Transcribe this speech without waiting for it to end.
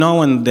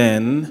Now and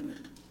then,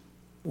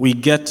 we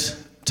get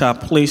to a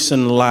place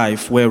in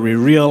life where we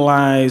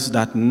realize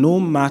that no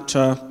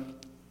matter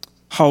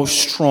how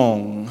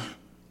strong,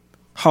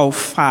 how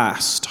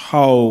fast,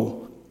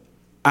 how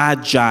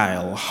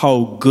agile,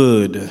 how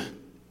good,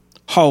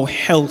 how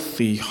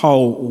healthy, how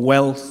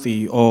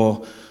wealthy,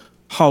 or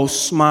how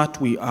smart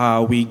we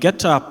are, we get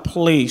to a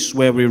place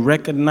where we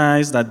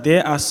recognize that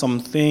there are some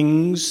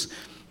things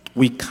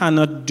we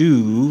cannot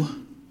do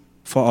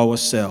for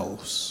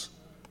ourselves.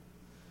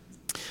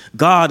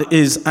 God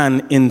is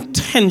an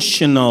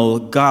intentional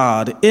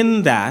God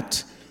in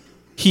that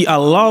He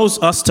allows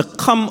us to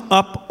come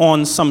up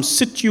on some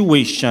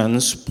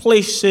situations,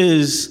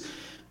 places,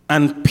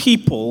 and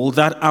people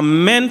that are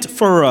meant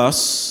for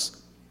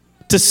us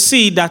to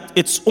see that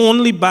it's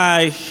only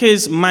by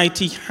His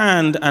mighty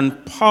hand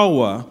and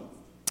power,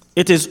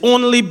 it is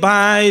only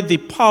by the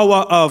power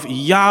of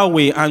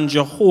Yahweh and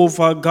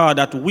Jehovah God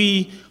that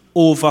we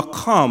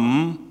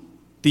overcome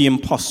the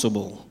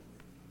impossible.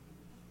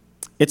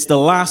 It's the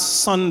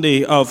last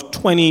Sunday of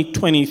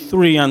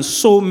 2023, and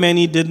so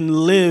many didn't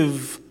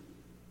live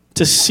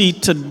to see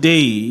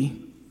today.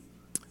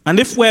 And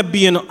if we're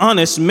being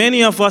honest,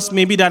 many of us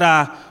maybe that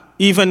are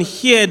even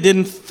here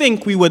didn't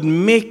think we would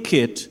make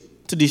it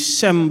to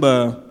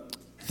December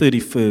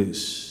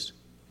 31st.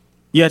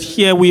 Yet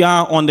here we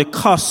are on the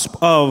cusp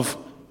of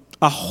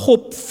a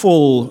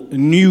hopeful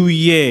new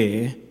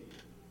year.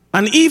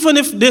 And even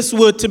if this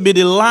were to be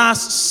the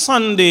last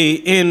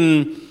Sunday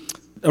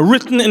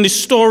written in the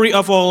story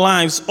of our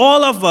lives,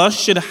 all of us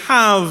should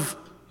have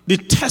the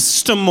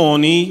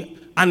testimony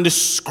and the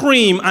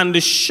scream and the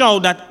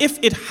shout that if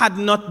it had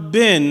not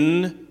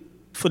been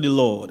for the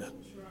Lord,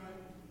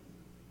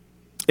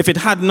 if it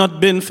had not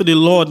been for the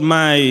Lord,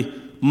 my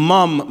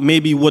mom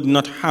maybe would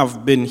not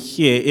have been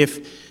here. If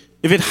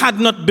it had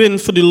not been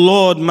for the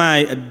Lord,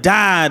 my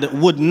dad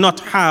would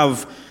not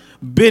have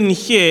been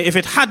here. If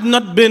it had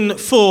not been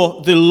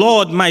for the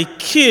Lord, my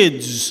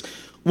kids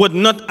would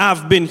not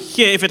have been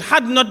here. If it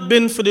had not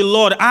been for the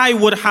Lord, I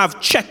would have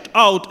checked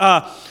out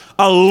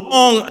a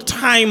long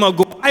time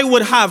ago. I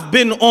would have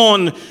been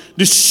on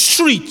the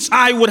streets.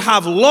 I would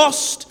have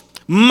lost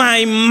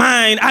my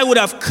mind. I would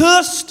have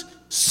cursed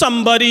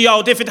somebody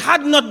out. If it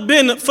had not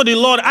been for the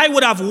Lord, I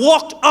would have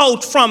walked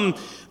out from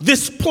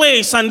this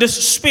place and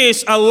this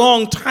space a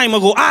long time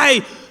ago.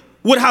 I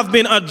would have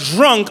been a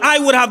drunk. I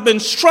would have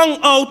been strung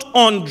out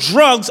on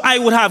drugs. I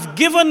would have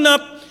given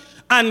up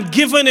and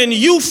given in.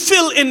 You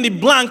fill in the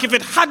blank. If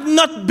it had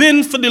not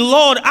been for the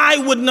Lord, I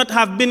would not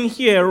have been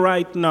here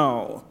right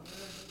now.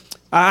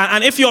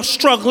 And if you're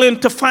struggling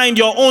to find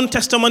your own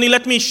testimony,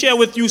 let me share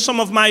with you some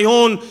of my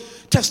own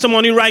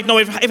testimony right now.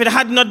 If it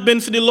had not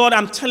been for the Lord,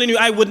 I'm telling you,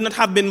 I would not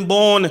have been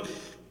born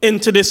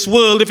into this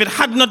world. If it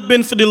had not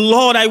been for the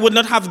Lord, I would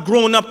not have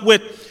grown up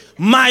with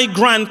my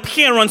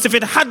grandparents. If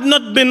it had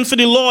not been for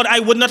the Lord, I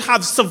would not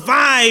have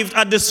survived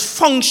a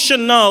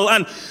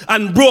dysfunctional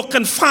and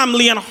broken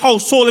family and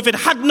household. If it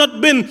had not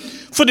been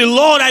for the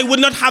Lord, I would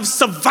not have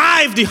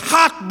survived the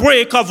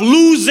heartbreak of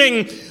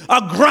losing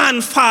a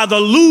grandfather,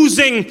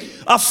 losing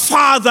a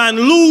father, and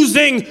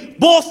losing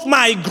both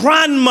my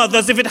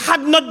grandmothers. If it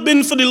had not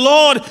been for the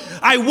Lord,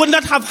 I would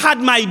not have had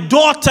my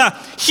daughter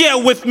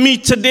here with me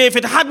today. If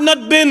it had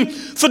not been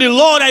for the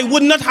Lord, I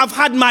would not have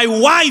had my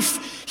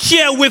wife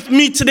here with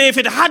me today. If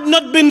it had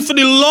not been for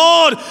the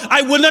Lord,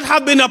 I would not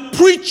have been a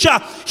preacher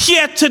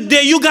here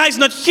today. You guys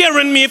not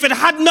hearing me. If it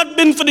had not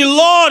been for the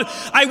Lord,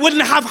 I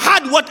wouldn't have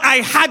had what I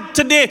had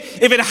today.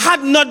 If it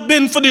had not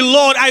been for the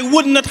Lord, I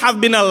would not have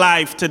been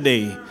alive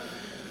today.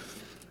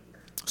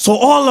 So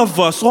all of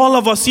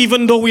us,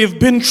 even though we have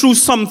been through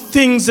some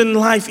things in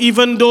life,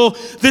 even though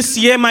this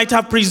year might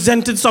have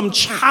presented some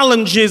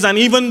challenges, and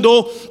even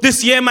though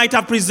this year might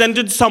have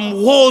presented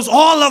some woes,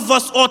 all of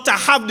us ought to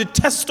have the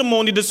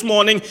testimony this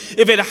morning.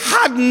 If it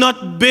had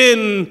not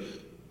been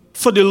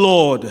for the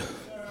Lord,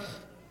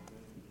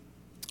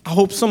 I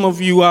hope some of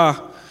you are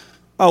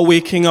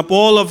waking up.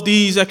 All of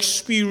these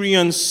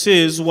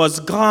experiences was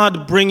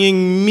God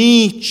bringing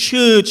me,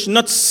 church,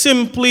 not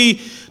simply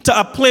to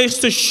a place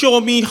to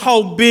show me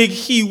how big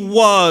He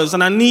was.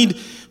 And I need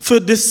for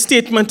this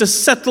statement to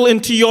settle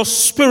into your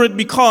spirit,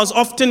 because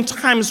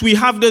oftentimes we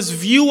have this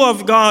view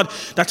of God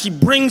that He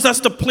brings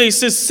us to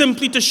places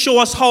simply to show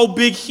us how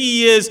big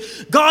He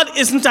is. God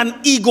isn't an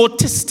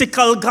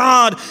egotistical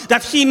God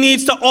that He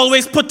needs to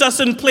always put us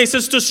in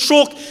places to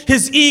stroke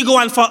His ego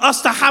and for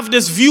us to have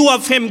this view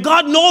of Him.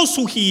 God knows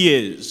who He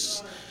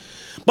is.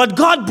 But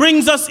God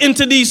brings us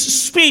into these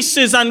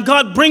spaces, and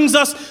God brings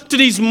us to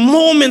these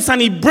moments,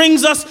 and He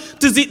brings us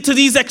to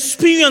these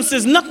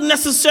experiences, not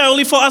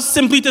necessarily for us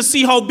simply to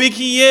see how big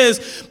He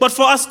is, but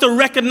for us to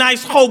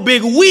recognize how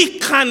big we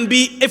can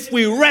be if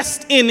we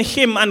rest in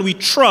Him and we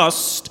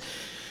trust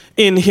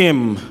in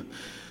Him.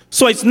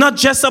 So it's not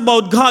just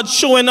about God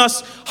showing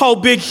us how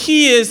big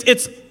He is,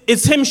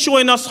 it's Him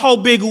showing us how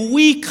big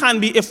we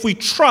can be if we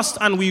trust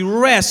and we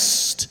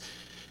rest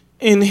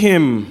in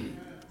Him.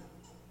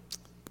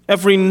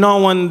 Every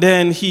now and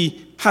then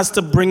He has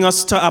to bring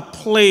us to a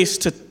place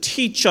to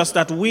teach us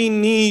that we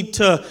need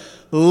to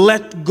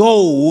let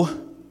go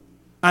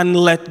and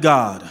let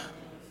God.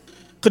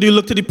 Could you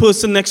look to the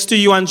person next to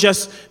you and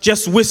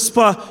just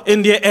whisper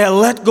in their ear,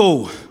 let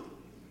go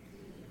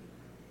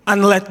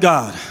and let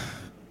God.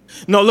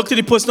 Now look to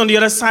the person on the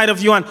other side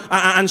of you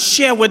and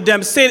share with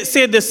them.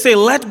 Say this, say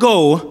let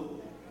go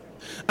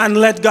and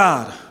let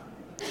God.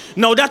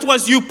 Now that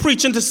was you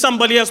preaching to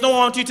somebody else. Now I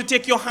want you to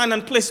take your hand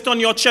and place it on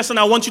your chest, and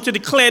I want you to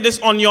declare this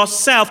on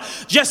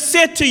yourself. Just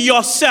say to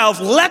yourself,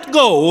 let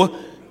go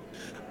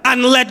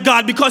and let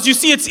God. Because you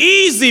see, it's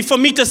easy for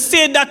me to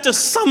say that to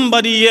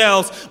somebody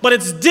else, but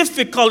it's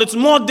difficult. It's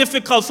more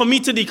difficult for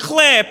me to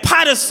declare,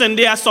 Patterson,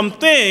 there are some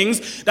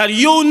things that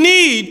you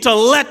need to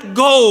let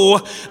go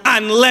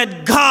and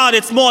let God.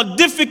 It's more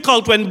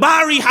difficult when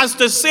Barry has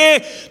to say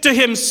to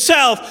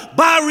himself,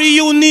 Barry,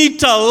 you need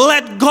to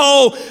let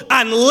go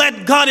and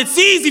let God. It's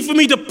easy for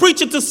me to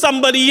preach it to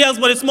somebody else,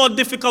 but it's more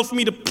difficult for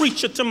me to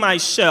preach it to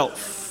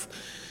myself.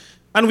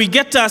 And we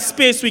get to a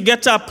space, we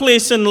get to a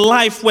place in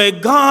life where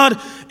God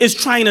is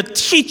trying to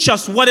teach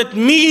us what it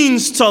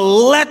means to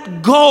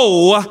let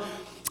go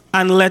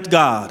and let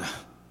God.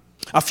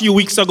 A few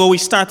weeks ago, we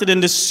started in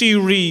the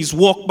series,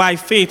 Walk by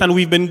Faith, and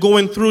we've been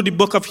going through the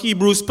book of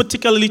Hebrews,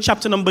 particularly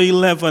chapter number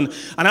 11.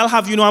 And I'll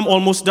have you know I'm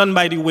almost done,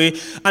 by the way.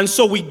 And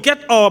so we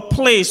get our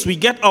place,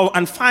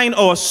 and find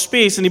our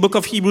space in the book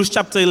of Hebrews,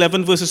 chapter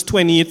 11, verses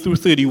 28 through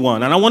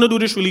 31. And I want to do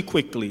this really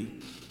quickly.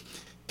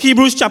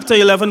 Hebrews chapter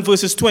 11,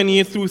 verses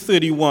 28 through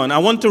 31. I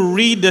want to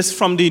read this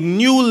from the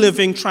New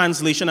Living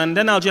Translation, and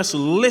then I'll just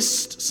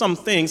list some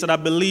things that I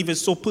believe is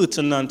so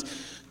pertinent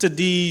to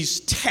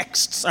these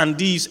texts and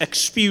these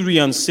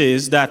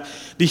experiences that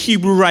the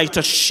Hebrew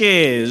writer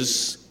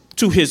shares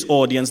to his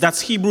audience.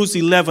 That's Hebrews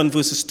 11,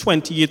 verses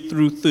 28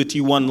 through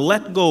 31.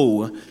 Let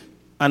go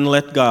and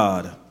let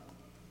God.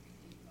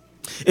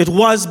 It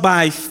was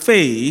by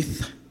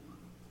faith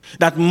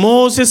that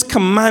Moses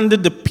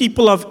commanded the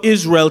people of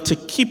Israel to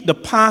keep the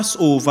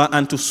Passover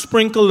and to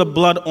sprinkle the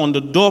blood on the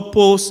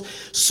doorposts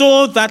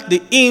so that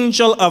the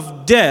angel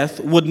of death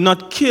would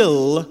not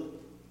kill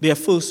their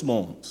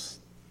firstborns.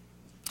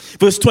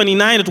 Verse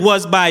 29, it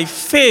was by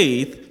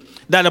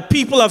faith that the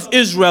people of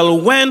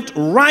Israel went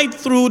right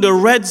through the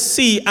Red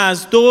Sea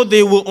as though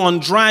they were on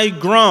dry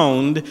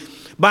ground,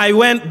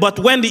 but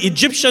when the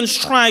Egyptians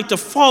tried to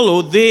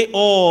follow, they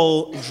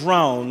all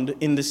drowned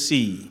in the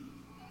sea.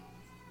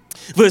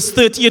 Verse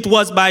 30, it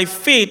was by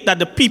faith that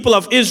the people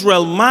of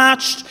Israel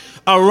marched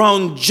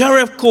around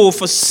Jericho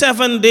for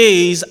 7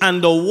 days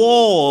and the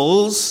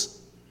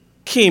walls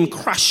came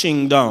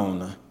crashing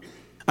down.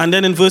 And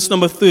then in verse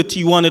number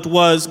 31, it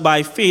was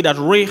by faith that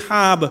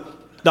Rahab,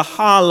 the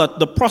harlot,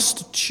 the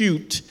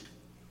prostitute,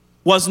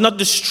 was not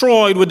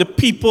destroyed with the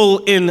people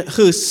in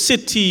her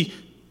city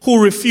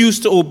who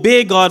refused to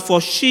obey God, for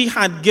she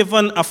had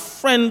given a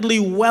friendly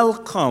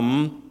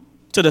welcome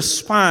to the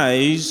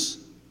spies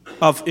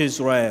of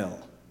Israel.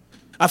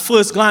 At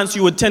first glance,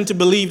 you would tend to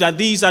believe that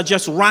these are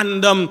just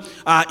random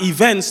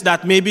events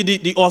that maybe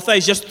the author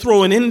is just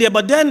throwing in there.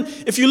 But then,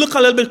 if you look a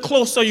little bit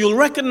closer, you'll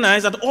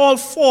recognize that all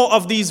four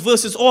of these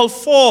verses, all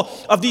four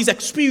of these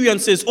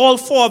experiences, all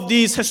four of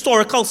these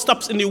historical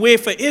steps in the way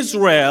for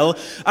Israel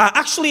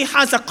actually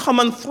has a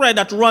common thread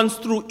that runs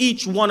through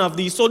each one of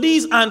these. So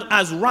these aren't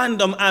as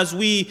random as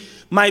we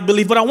might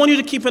believe. But I want you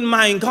to keep in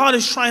mind, God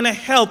is trying to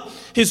help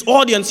his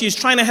audience. He's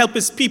trying to help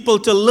his people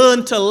to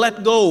learn to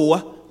let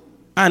go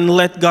and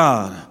let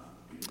God.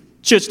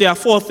 Church, there are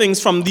four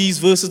things from these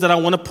verses that I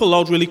want to pull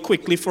out really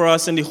quickly for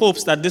us in the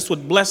hopes that this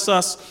would bless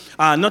us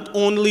not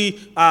only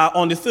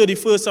on the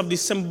 31st of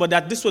December, but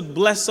that this would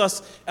bless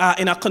us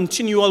in a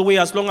continual way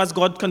as long as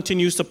God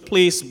continues to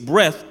place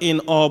breath in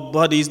our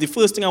bodies. The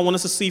first thing I want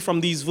us to see from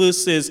these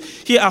verses,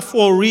 here are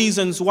four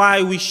reasons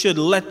why we should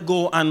let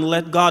go and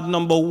let God.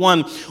 Number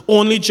one,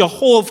 only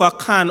Jehovah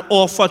can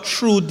offer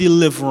true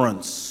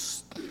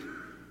deliverance.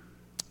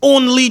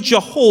 Only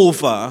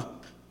Jehovah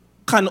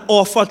can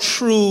offer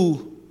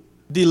true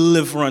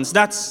deliverance.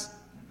 That's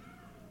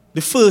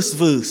the first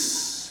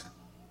verse.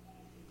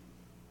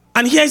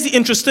 And here's the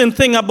interesting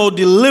thing about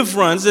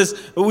deliverance is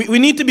we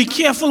need to be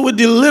careful with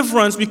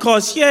deliverance,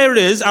 because here it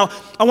is.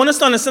 I want us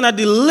to understand that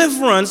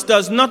deliverance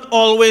does not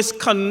always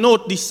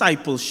connote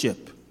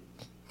discipleship.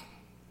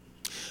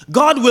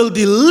 God will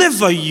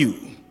deliver you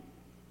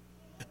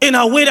in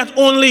a way that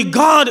only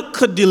God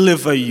could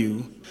deliver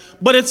you.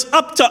 But it's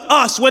up to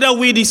us whether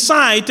we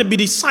decide to be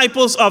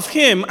disciples of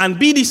him and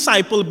be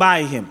discipled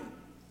by him.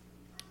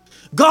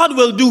 God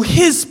will do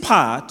his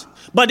part,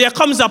 but there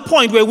comes a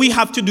point where we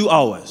have to do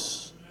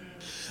ours.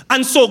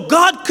 And so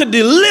God could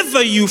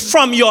deliver you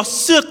from your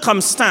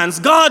circumstance.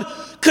 God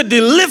could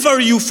deliver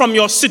you from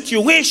your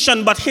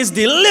situation, but his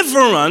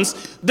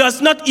deliverance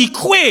does not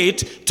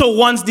equate to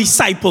one's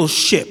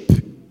discipleship.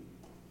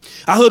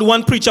 I heard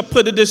one preacher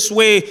put it this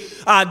way,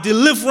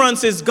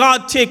 deliverance is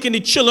God taking the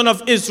children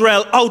of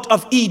Israel out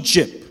of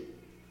Egypt.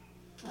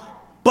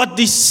 But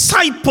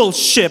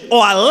discipleship,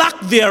 or a lack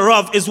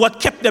thereof, is what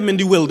kept them in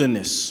the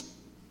wilderness.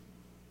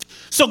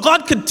 So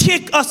God could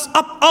take us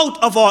up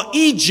out of our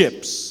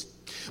Egypts,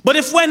 But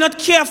if we're not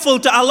careful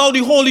to allow the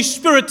Holy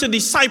Spirit to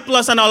disciple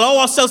us and allow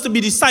ourselves to be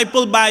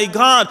discipled by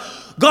God,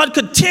 God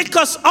could take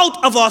us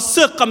out of our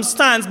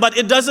circumstance, but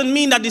it doesn't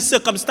mean that the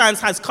circumstance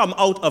has come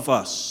out of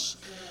us.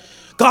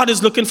 God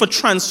is looking for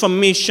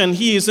transformation.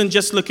 He isn't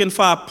just looking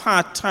for a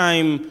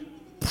part-time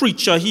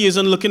preacher. He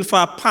isn't looking for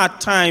a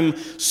part-time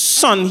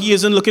son. He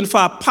isn't looking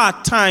for a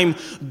part-time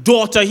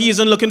daughter. He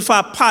isn't looking for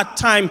a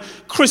part-time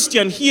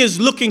Christian. He is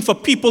looking for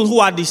people who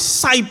are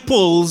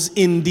disciples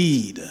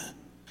indeed.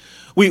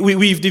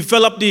 We've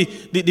developed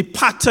the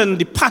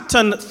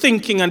pattern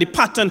thinking and the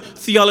pattern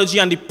theology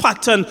and the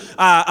pattern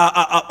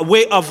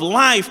way of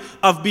life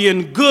of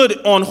being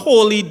good on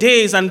holy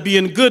days and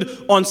being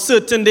good on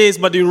certain days.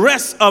 But the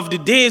rest of the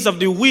days of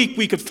the week,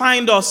 we could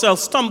find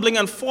ourselves stumbling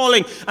and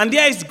falling. And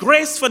there is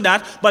grace for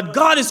that. But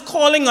God is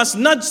calling us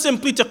not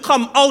simply to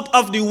come out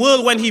of the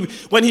world when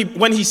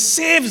He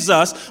saves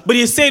us, but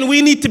He's saying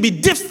we need to be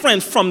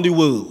different from the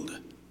world.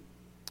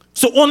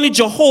 So only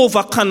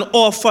Jehovah can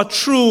offer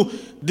true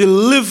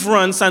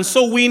deliverance, and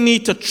so we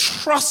need to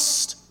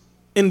trust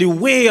in the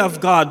way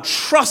of God,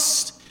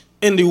 trust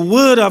in the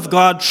word of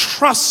God,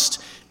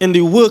 trust in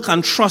the work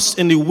and trust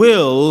in the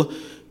will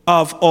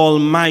of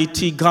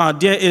Almighty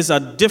God. There is a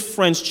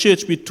difference,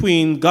 church,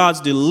 between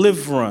God's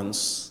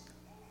deliverance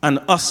and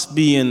us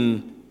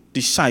being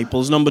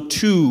disciples. Number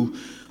two,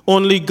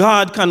 only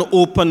God can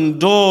open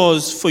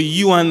doors for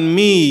you and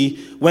me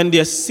when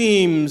there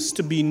seems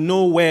to be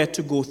nowhere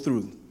to go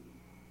through.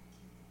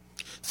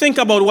 Think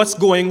about what's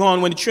going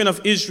on when the children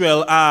of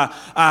Israel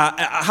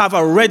have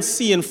a Red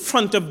Sea in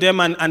front of them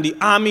and the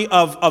army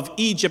of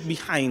Egypt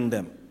behind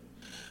them.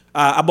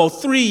 About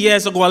 3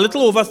 years ago, a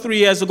little over 3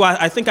 years ago,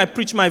 I think I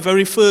preached my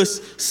very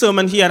first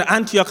sermon here at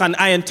Antioch, and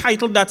I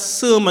entitled that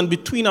sermon,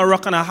 Between a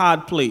Rock and a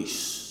Hard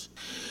Place.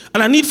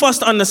 And I need for us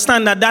to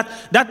understand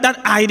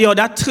that idea or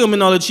that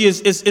terminology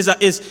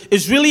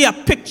is really a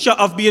picture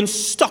of being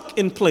stuck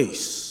in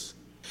place.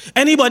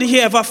 Anybody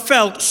here ever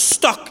felt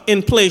stuck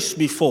in place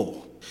before?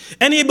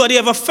 Anybody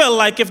ever felt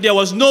like if there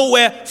was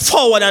nowhere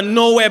forward and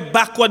nowhere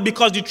backward?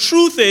 Because the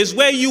truth is,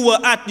 where you were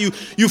at,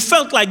 you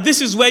felt like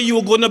this is where you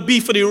were going to be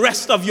for the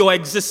rest of your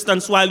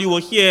existence while you were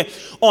here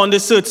on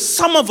this earth.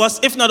 Some of us,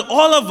 if not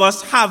all of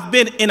us, have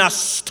been in a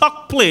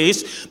stuck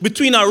place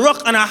between a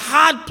rock and a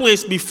hard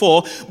place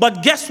before.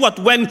 But guess what?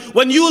 When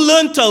you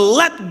learn to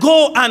let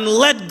go and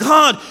let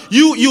God,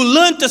 you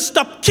learn to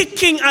stop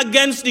kicking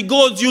against the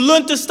goals. You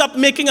learn to stop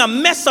making a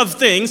mess of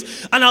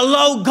things and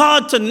allow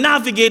God to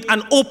navigate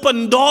and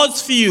open doors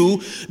for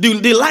you,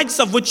 the likes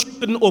of which you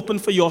couldn't open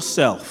for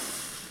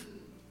yourself.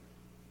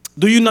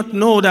 Do you not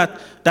know that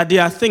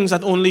there are things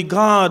that only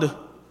God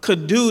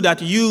could do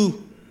that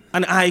you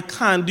and I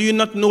can't? Do you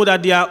not know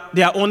that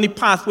there are only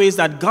pathways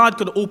that God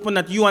could open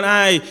that you and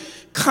I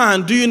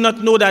can't? Do you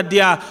not know that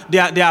there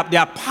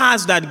are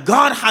paths that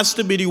God has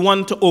to be the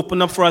one to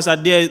open up for us?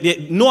 That there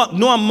no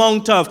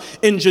amount of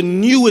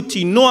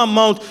ingenuity, no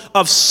amount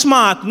of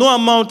smart, no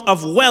amount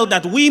of wealth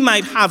that we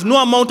might have,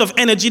 no amount of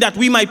energy that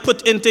we might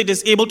put into it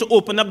is able to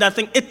open up that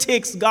thing. It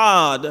takes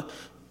God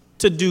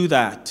to do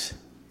that.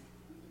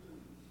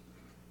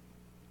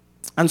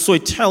 And so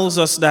it tells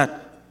us that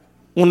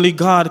only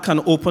God can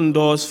open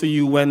doors for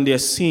you when there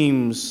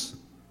seems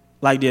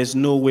like there's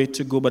no way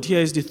to go. But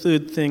here's the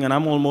third thing, and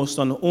I'm almost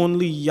done.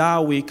 Only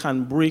Yahweh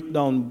can break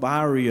down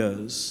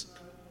barriers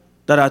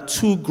that are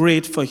too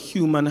great for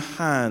human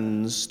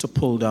hands to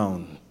pull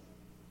down.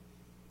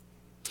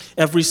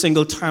 Every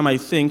single time I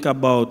think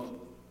about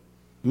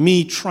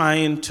me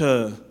trying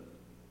to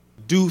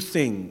do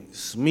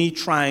things, me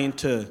trying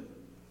to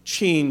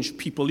change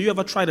people. You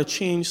ever try to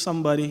change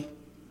somebody?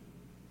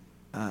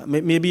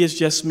 Maybe it's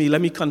just me.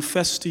 Let me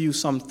confess to you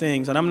some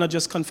things. And I'm not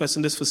just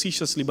confessing this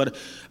facetiously, but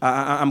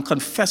I'm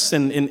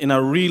confessing in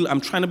a real, I'm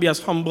trying to be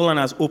as humble and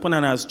as open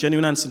and as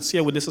genuine and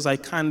sincere with this as I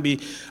can be.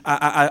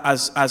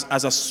 As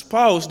a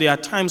spouse, there are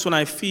times when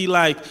I feel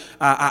like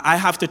I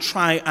have to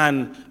try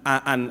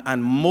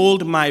and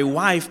mold my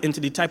wife into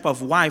the type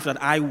of wife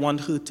that I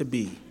want her to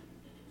be.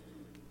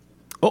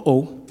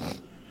 Uh-oh.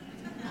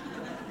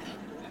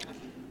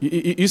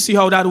 You see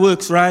how that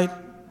works, right?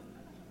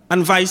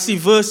 And vice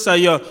versa,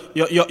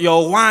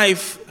 your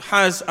wife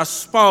has a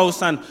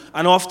spouse, and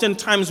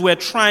oftentimes we're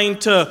trying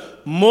to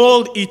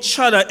mold each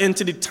other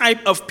into the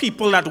type of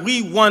people that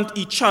we want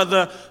each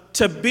other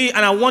to be.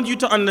 And I want you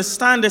to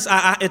understand this.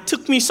 It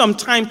took me some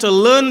time to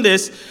learn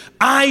this.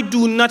 I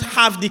do not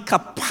have the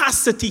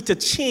capacity to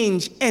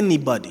change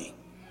anybody.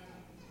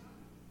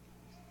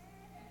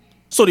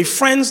 So the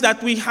friends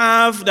that we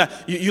have, that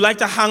you like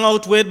to hang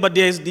out with, but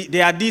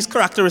there are these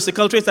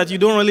characteristical traits that you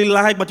don't really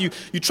like, but you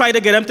try to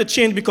get them to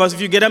change, because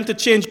if you get them to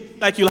change,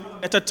 like you'll have a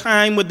better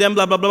time with them,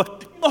 blah, blah, blah.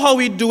 You know how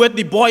we do it?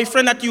 The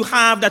boyfriend that you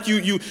have, that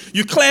you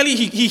clearly,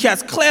 he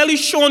has clearly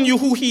shown you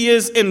who he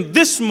is in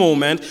this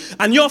moment,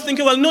 and you're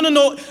thinking, well,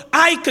 no,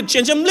 I could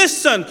change him.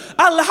 Listen,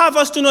 I'll have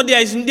us to know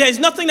there is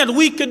nothing that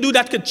we could do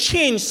that could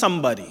change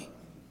somebody.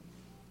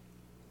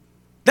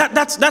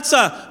 That's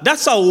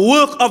a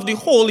work of the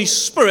Holy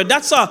Spirit.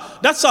 That's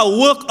a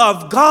work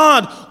of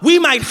God. We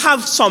might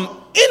have some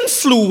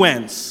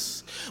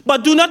influence,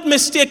 But do not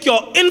mistake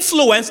your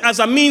influence as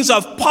a means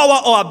of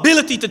power or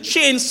ability to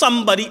change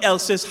somebody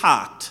else's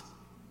heart.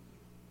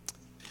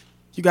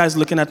 You guys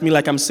looking at me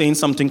like I'm saying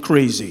something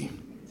crazy.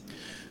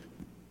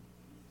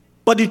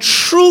 But the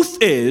truth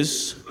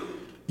is,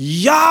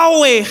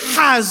 Yahweh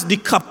has the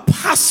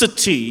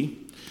capacity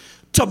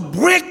to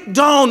break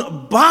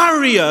down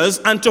barriers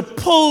and to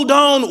pull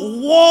down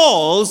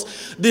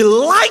walls, the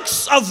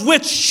likes of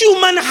which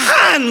human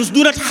hands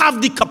do not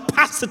have the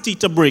capacity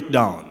to break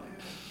down.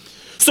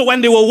 So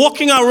when they were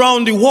walking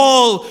around the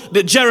wall,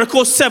 the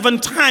Jericho 7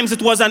 times,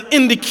 it was an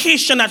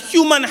indication that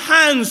human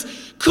hands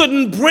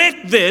couldn't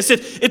break this.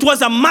 It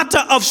was a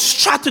matter of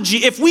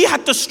strategy. If we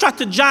had to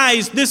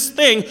strategize this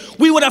thing,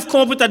 we would have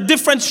come up with a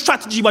different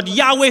strategy. But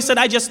Yahweh said,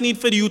 I just need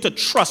for you to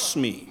trust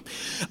me.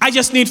 I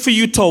just need for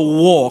you to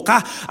walk.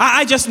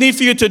 I just need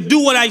for you to do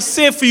what I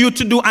say for you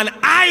to do, and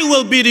I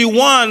will be the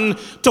one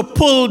to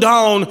pull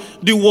down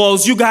the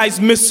walls. You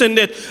guys missing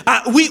it.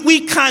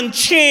 We can't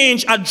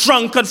change a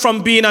drunkard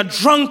from being a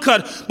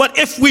drunkard, but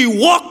if we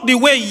walk the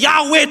way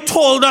Yahweh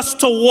told us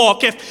to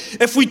walk,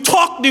 if we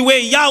talk the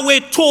way Yahweh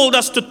told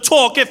us to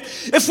talk,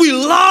 if we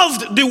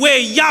loved the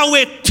way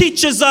Yahweh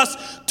teaches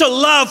us to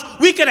love,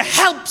 we can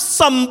help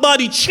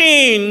somebody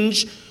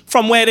change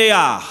from where they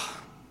are.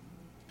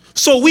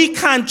 So we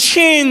can't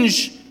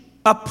change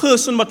a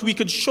person, but we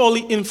could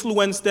surely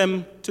influence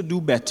them to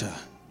do better.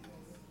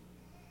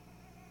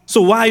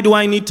 So why do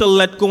I need to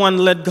let go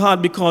and let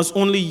God? Because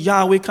only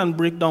Yahweh can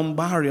break down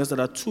barriers that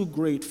are too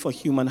great for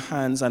human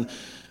hands. And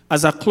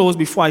as I close,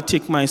 before I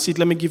take my seat,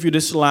 let me give you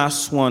this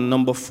last one,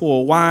 number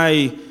 4.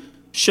 Why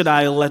should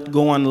I let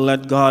go and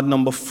let God?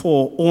 Number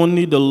 4,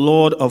 only the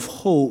Lord of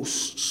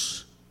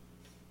hosts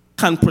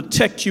can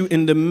protect you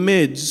in the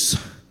midst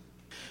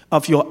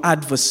of your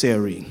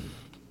adversary.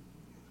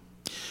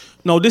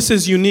 Now, this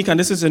is unique and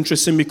this is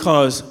interesting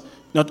because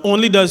not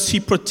only does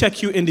he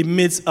protect you in the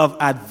midst of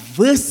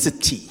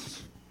adversity,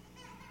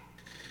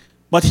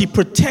 but he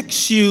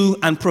protects you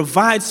and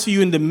provides for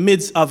you in the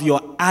midst of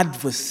your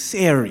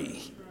adversary.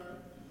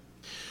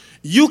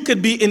 You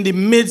could be in the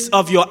midst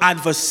of your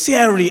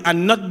adversary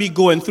and not be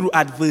going through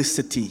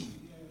adversity.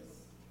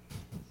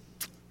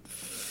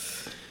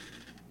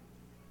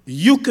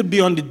 You could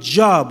be on the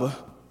job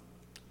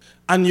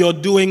and you're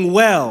doing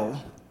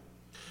well.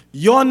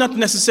 You're not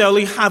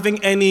necessarily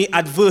having any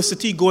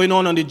adversity going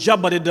on the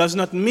job, but it does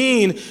not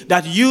mean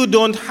that you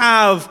don't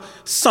have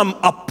some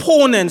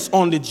opponents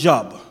on the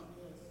job.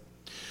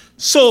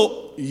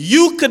 So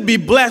you could be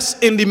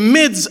blessed in the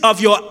midst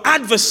of your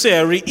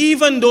adversary,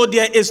 even though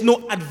there is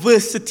no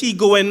adversity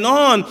going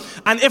on.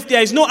 And if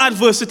there is no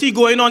adversity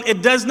going on,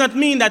 it does not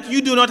mean that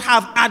you do not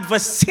have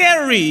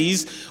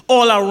adversaries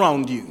all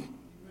around you.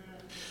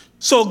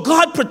 So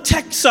God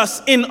protects us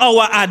in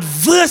our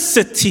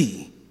adversity.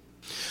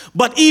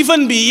 But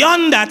even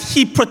beyond that,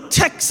 he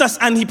protects us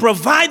and he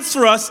provides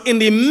for us in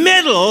the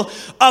middle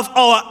of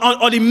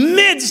or the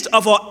midst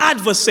of our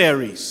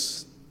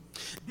adversaries.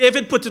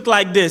 David put it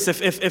like this,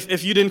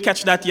 if you didn't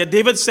catch that yet.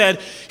 David said,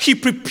 he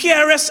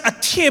prepareth a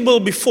table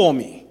before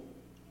me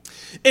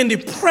in the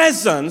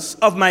presence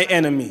of my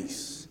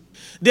enemies.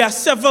 There are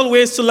several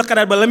ways to look at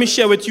that, but let me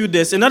share with you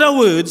this. In other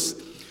words,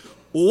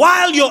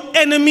 while your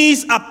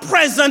enemies are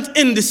present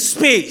in the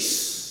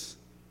space,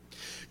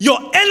 your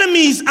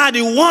enemies are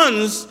the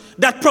ones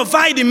that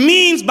provide the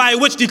means by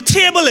which the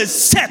table is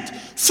set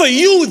for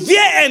you,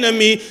 their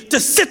enemy, to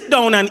sit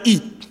down and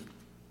eat.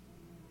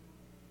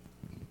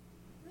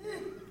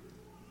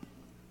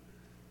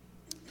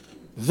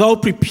 Thou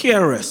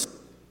preparest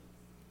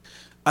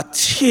a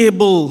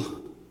table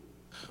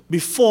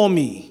before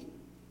me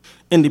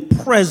in the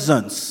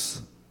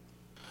presence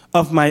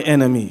of my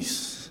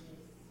enemies.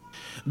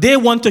 They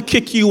want to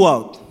kick you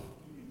out,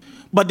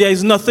 but there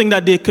is nothing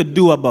that they could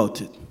do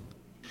about it.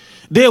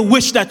 They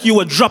wish that you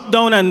would drop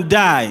down and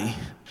die,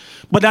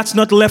 but that's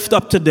not left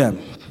up to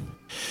them.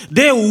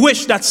 They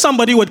wish that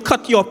somebody would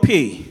cut your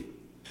pay,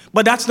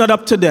 but that's not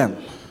up to them.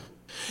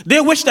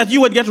 They wish that you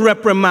would get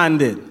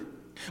reprimanded,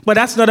 but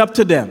that's not up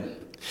to them.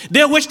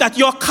 They wish that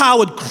your car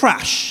would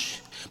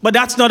crash, but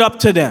that's not up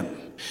to them.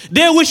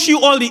 They wish you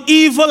all the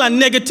evil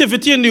and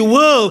negativity in the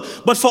world,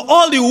 but for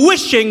all the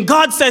wishing,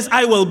 God says,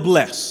 I will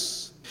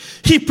bless.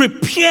 He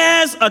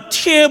prepares a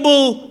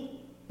table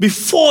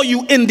before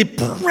you in the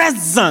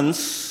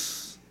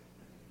presence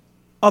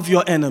of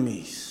your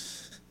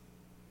enemies.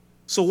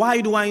 So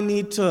why do I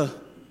need to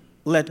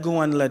let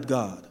go and let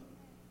God?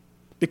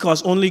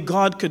 Because only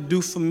God could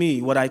do for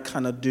me what I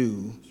cannot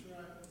do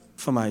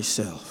for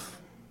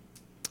myself.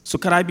 So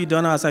can I be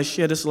done as I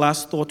share this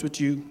last thought with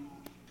you?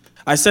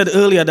 I said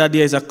earlier that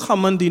there is a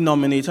common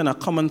denominator and a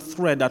common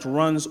thread that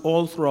runs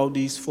all throughout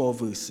these 4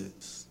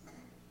 verses.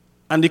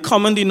 And the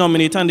common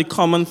denominator and the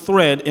common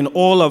thread in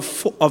all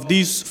of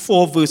these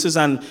 4 verses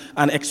and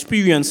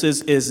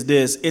experiences is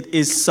this. It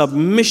is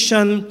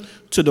submission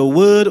to the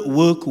word,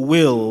 work,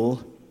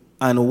 will,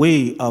 and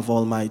way of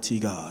Almighty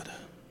God.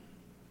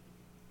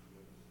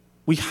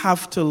 We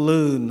have to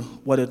learn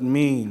what it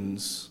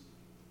means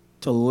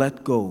to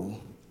let go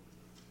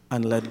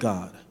and let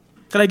God.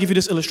 Could I give you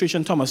this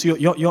illustration, Thomas?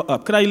 You're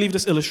up. Could I leave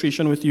this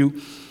illustration with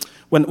you?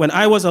 When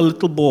I was a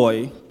little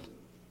boy,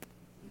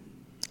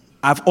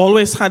 I've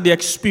always had the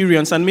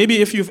experience, and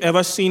maybe if you've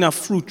ever seen a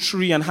fruit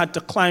tree and had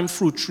to climb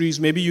fruit trees,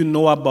 maybe you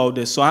know about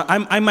this. So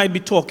I might be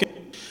talking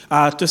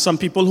to some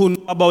people who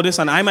know about this,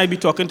 and I might be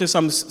talking to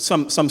some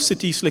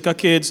city slicker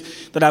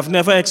kids that have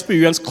never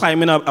experienced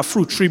climbing a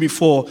fruit tree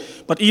before.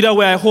 But either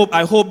way,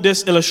 I hope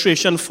this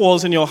illustration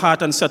falls in your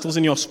heart and settles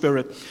in your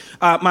spirit.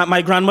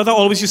 My grandmother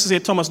always used to say,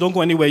 Thomas, don't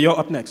go anywhere, you're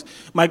up next.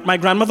 My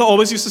grandmother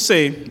always used to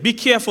say, be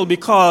careful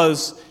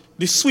because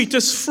the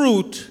sweetest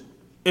fruit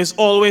is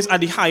always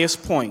at the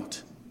highest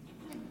point.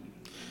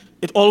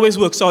 It always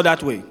works out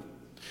that way.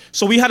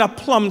 So we had a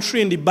plum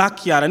tree in the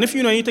backyard, and if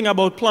you know anything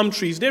about plum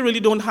trees, they really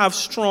don't have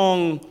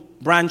strong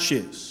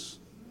branches.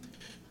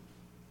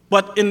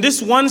 But in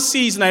this one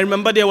season, I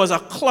remember there was a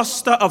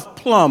cluster of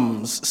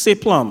plums. Say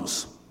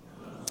plums.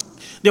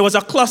 There was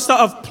a cluster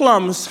of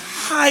plums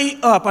high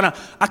up, and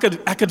I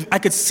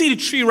could see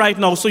the tree right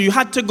now. So you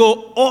had to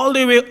go all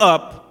the way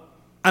up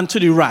and to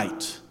the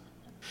right.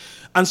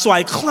 And so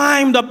I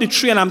climbed up the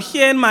tree, and I'm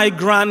hearing my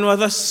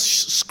grandmother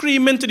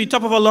screaming to the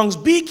top of her lungs,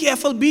 be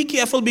careful, be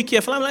careful, be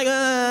careful. I'm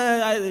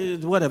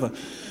like, whatever.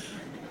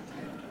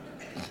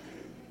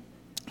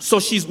 So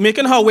she's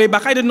making her way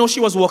back. I didn't know she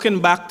was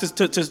walking back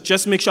to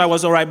just make sure I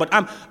was all right, but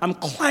I'm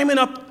climbing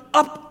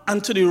up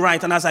and to the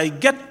right. And as I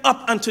get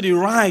up and to the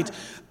right,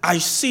 I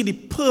see the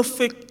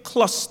perfect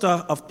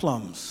cluster of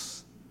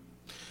plums.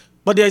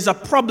 But there's a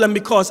problem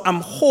because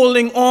I'm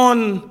holding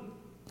on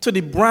to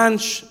the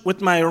branch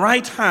with my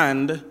right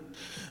hand,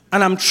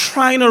 and I'm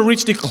trying to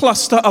reach the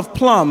cluster of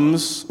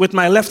plums with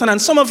my left hand.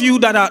 And some of you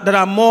that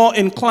are more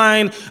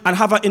inclined and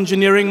have an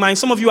engineering mind,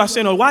 some of you are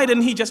saying, oh, why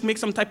didn't he just make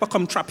some type of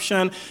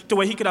contraption to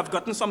where he could have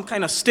gotten some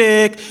kind of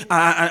stick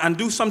and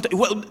do something?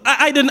 Well,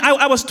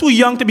 I was too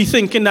young to be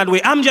thinking that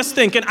way. I'm just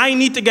thinking, I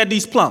need to get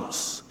these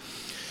plums.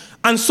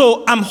 And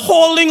so I'm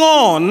holding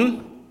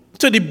on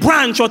to the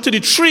branch or to the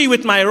tree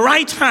with my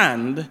right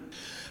hand,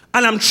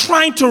 and I'm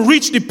trying to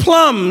reach the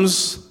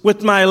plums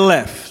with my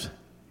left.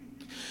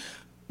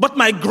 But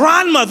my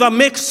grandmother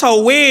makes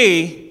her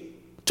way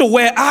to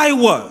where I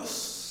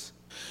was.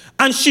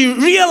 And she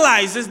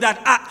realizes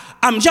that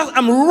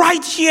I'm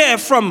right here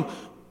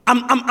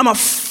I'm a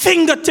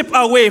fingertip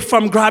away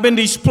from grabbing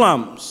these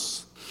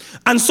plums.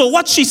 And so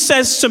what she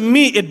says to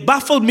me, it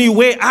baffled me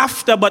way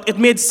after, but it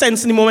made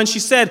sense in the moment. She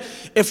said,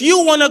 if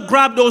you want to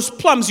grab those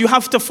plums, you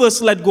have to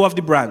first let go of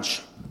the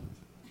branch.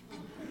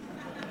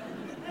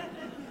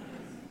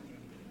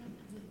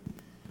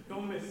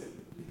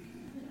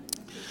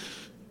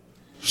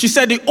 She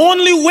said the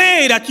only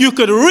way that you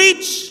could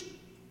reach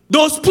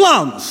those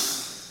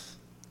plums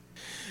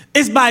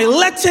is by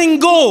letting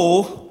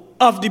go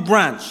of the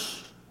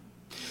branch.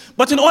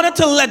 But in order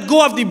to let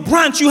go of the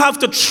branch, you have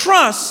to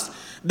trust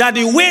that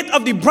the weight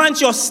of the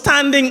branch you're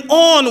standing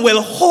on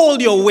will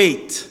hold your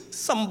weight.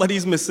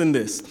 Somebody's missing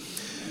this.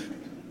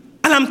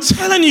 And I'm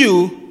telling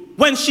you,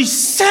 when she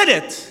said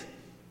it,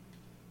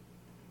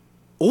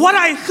 what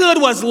I heard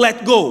was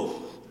let go.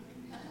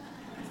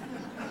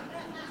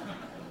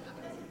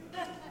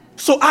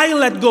 So I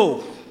let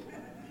go.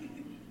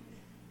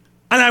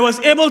 And I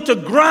was able to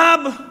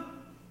grab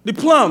the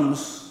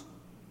plums.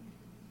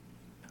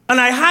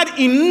 And I had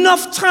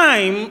enough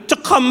time to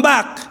come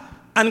back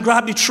and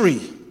grab the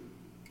tree.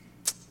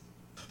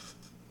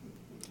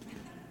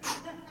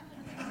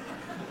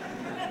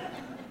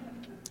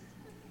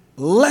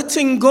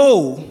 Letting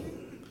go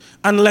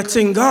and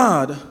letting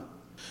God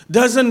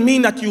doesn't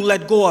mean that you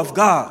let go of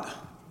God.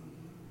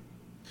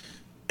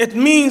 It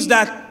means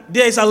that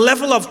there is a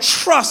level of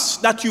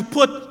trust that you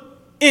put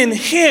in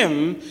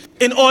Him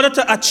in order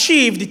to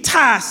achieve the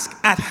task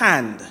at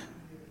hand.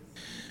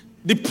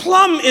 The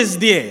plum is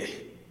there.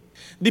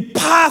 The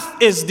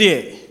path is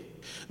there.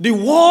 The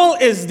wall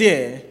is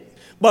there.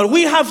 But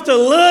we have to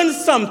learn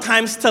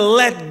sometimes to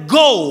let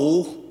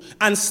go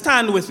and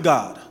stand with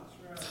God.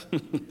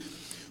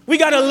 We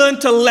got to learn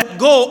to let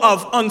go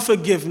of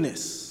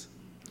unforgiveness.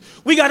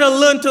 We got to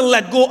learn to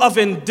let go of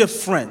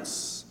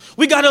indifference.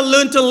 We got to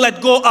learn to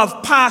let go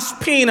of past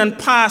pain and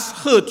past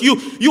hurt.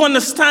 You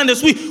understand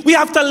this? We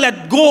have to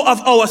let go of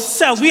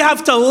ourselves. We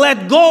have to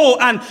let go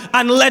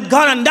and let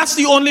God. And that's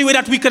the only way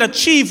that we can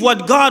achieve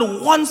what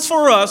God wants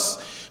for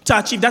us to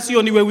achieve. That's the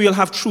only way we'll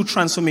have true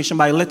transformation,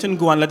 by letting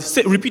go. And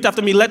repeat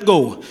after me, let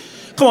go.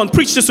 Come on,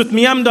 preach this with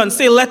me. I'm done.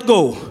 Say let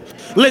go.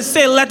 Let's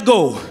say let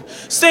go.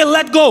 Say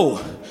let go.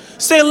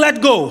 Say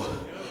let go.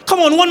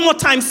 Come on, one more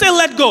time. Say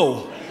let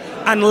go.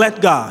 And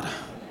let God.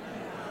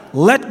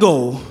 Let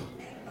go.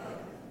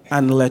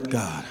 And let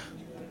God.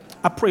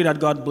 I pray that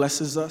God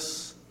blesses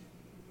us.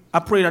 I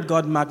pray that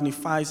God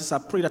magnifies us. I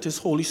pray that His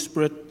Holy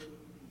Spirit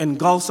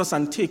engulfs us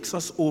and takes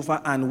us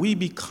over, and we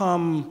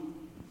become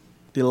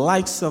the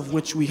likes of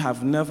which we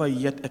have never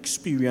yet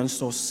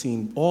experienced or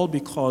seen, all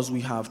because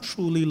we have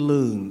truly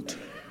learned,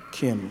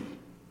 Kim,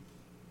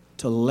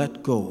 to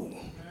let go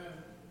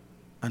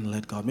and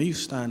let God. May you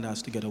stand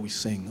as together we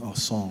sing our song.